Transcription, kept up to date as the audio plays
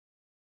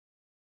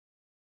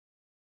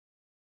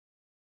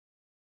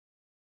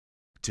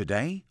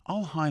Today,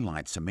 I'll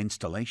highlight some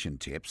installation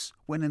tips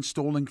when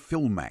installing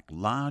Philmac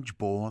large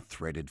bore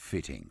threaded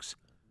fittings.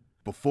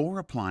 Before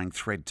applying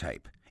thread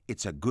tape,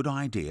 it's a good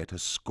idea to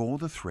score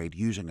the thread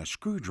using a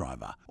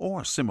screwdriver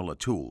or a similar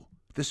tool.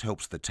 This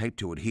helps the tape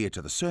to adhere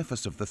to the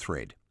surface of the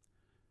thread.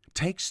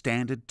 Take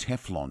standard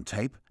teflon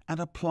tape and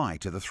apply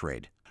to the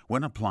thread.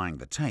 When applying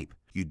the tape,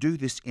 you do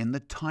this in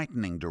the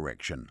tightening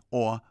direction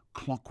or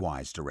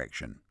clockwise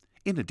direction.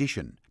 In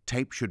addition,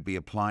 tape should be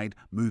applied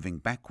moving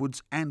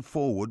backwards and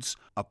forwards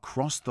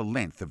across the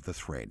length of the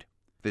thread.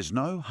 There's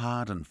no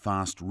hard and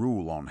fast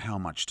rule on how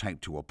much tape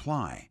to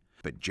apply,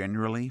 but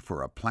generally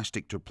for a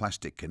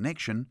plastic-to-plastic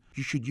connection,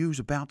 you should use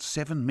about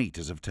 7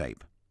 meters of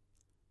tape.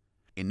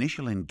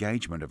 Initial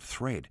engagement of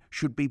thread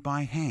should be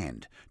by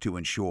hand to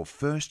ensure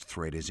first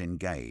thread is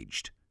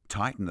engaged.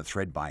 Tighten the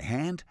thread by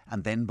hand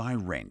and then by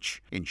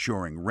wrench,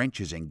 ensuring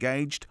wrench is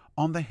engaged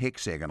on the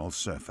hexagonal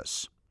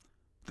surface.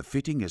 The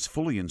fitting is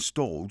fully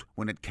installed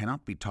when it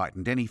cannot be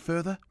tightened any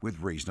further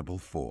with reasonable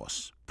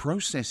force.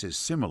 Process is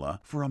similar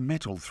for a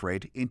metal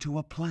thread into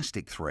a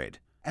plastic thread.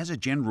 As a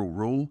general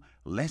rule,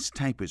 less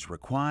tape is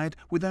required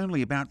with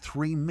only about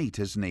 3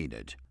 meters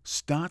needed.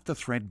 Start the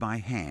thread by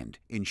hand,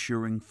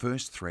 ensuring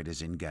first thread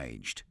is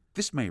engaged.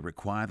 This may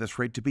require the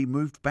thread to be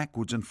moved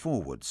backwards and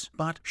forwards,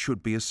 but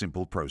should be a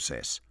simple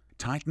process.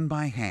 Tighten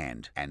by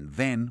hand and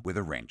then with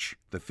a wrench.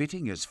 The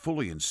fitting is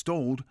fully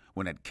installed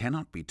when it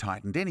cannot be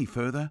tightened any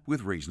further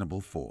with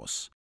reasonable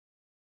force.